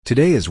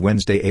Today is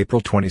Wednesday,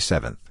 April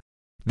 27th.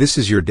 This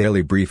is your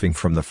daily briefing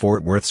from the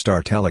Fort Worth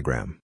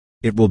Star-Telegram.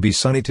 It will be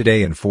sunny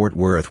today in Fort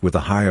Worth with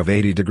a high of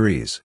 80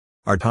 degrees.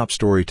 Our top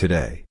story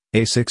today: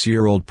 a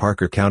 6-year-old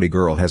Parker County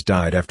girl has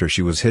died after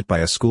she was hit by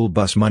a school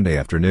bus Monday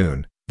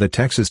afternoon, the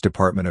Texas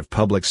Department of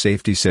Public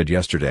Safety said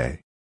yesterday.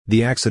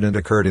 The accident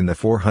occurred in the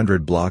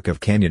 400 block of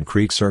Canyon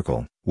Creek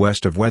Circle,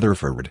 west of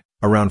Weatherford,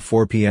 around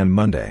 4 p.m.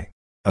 Monday.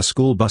 A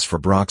school bus for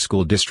Brock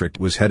School District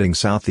was heading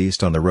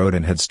southeast on the road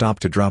and had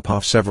stopped to drop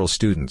off several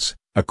students,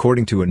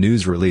 according to a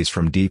news release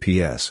from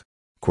DPS.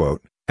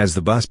 Quote, "As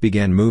the bus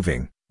began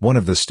moving, one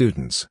of the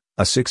students,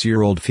 a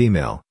 6-year-old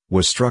female,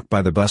 was struck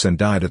by the bus and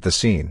died at the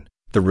scene,"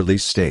 the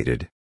release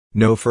stated.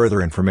 No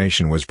further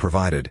information was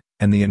provided,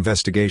 and the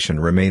investigation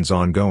remains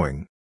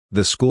ongoing.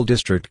 The school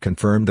district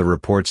confirmed the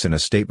reports in a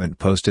statement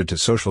posted to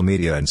social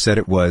media and said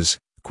it was,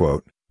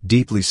 quote,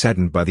 "deeply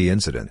saddened by the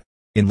incident."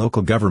 In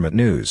local government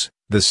news,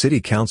 the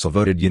city council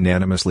voted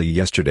unanimously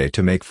yesterday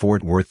to make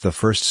Fort Worth the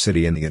first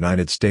city in the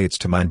United States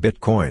to mine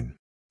Bitcoin.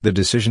 The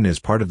decision is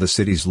part of the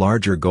city's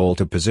larger goal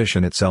to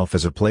position itself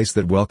as a place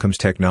that welcomes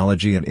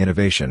technology and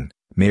innovation,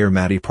 Mayor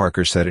Matty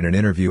Parker said in an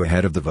interview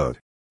ahead of the vote.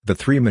 The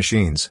 3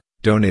 machines,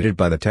 donated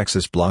by the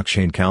Texas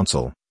Blockchain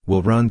Council,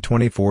 will run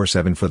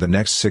 24/7 for the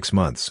next 6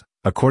 months,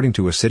 according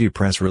to a city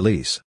press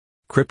release.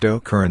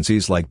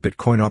 Cryptocurrencies like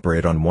Bitcoin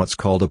operate on what's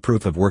called a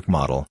proof-of-work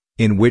model,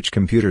 in which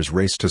computers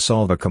race to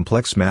solve a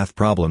complex math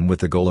problem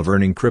with the goal of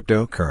earning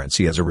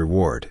cryptocurrency as a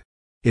reward.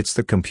 It's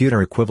the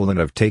computer equivalent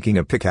of taking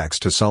a pickaxe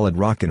to solid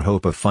rock in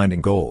hope of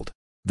finding gold.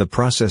 The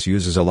process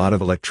uses a lot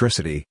of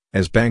electricity,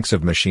 as banks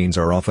of machines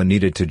are often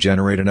needed to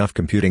generate enough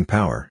computing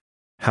power.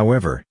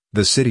 However,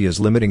 the city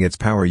is limiting its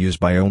power use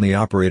by only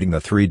operating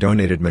the 3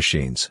 donated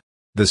machines.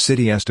 The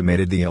city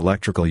estimated the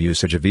electrical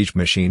usage of each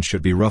machine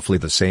should be roughly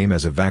the same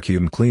as a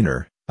vacuum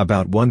cleaner,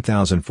 about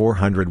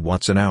 1,400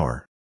 watts an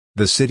hour.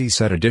 The city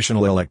said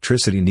additional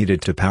electricity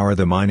needed to power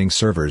the mining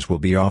servers will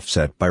be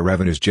offset by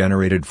revenues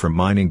generated from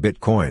mining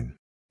Bitcoin.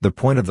 The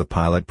point of the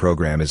pilot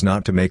program is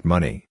not to make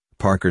money,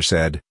 Parker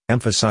said,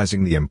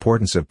 emphasizing the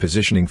importance of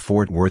positioning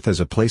Fort Worth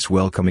as a place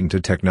welcoming to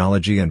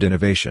technology and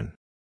innovation.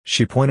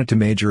 She pointed to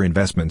major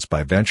investments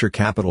by venture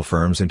capital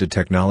firms into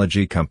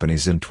technology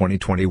companies in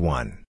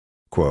 2021.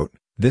 Quote,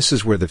 "This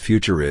is where the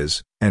future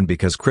is, and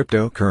because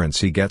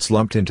cryptocurrency gets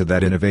lumped into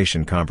that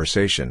innovation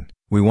conversation,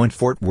 we want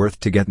Fort Worth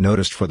to get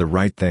noticed for the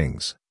right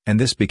things, and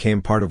this became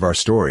part of our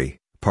story,"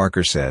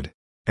 Parker said.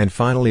 And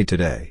finally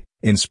today,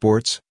 in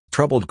sports,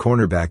 troubled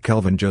cornerback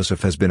Kelvin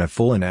Joseph has been a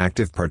full and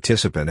active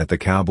participant at the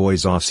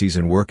Cowboys'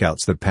 off-season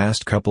workouts the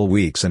past couple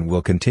weeks and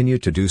will continue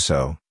to do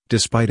so,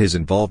 despite his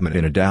involvement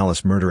in a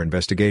Dallas murder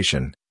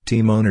investigation,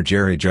 team owner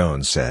Jerry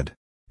Jones said.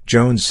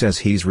 Jones says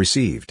he's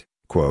received,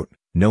 quote,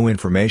 "no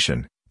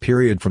information,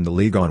 period from the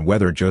league on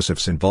whether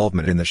Joseph's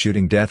involvement in the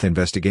shooting death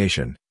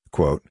investigation,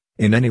 quote,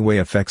 in any way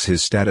affects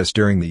his status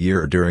during the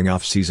year or during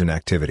off-season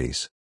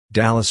activities."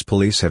 Dallas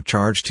police have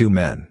charged 2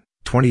 men,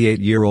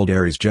 28-year-old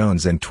Aries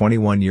Jones and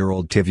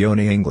 21-year-old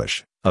Tivione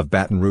English, of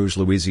Baton Rouge,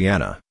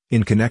 Louisiana,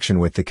 in connection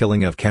with the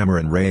killing of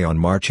Cameron Ray on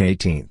March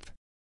 18.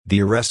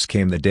 The arrests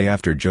came the day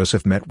after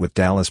Joseph met with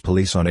Dallas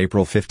police on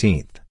April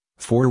 15,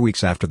 4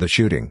 weeks after the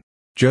shooting.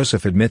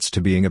 Joseph admits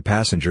to being a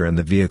passenger in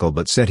the vehicle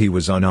but said he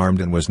was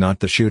unarmed and was not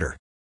the shooter.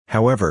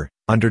 However,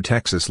 under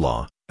Texas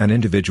law, an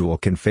individual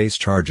can face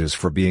charges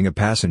for being a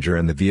passenger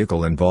in the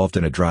vehicle involved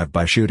in a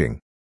drive-by shooting.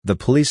 The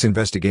police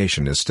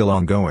investigation is still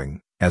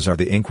ongoing, as are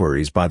the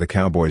inquiries by the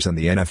Cowboys and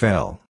the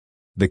NFL.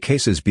 The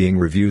case is being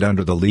reviewed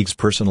under the league's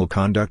personal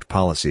conduct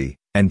policy,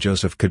 and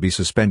Joseph could be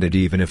suspended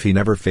even if he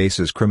never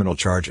faces criminal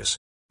charges.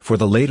 For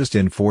the latest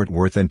in Fort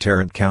Worth and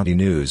Tarrant County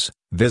news,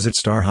 visit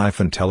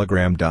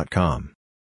star-telegram.com.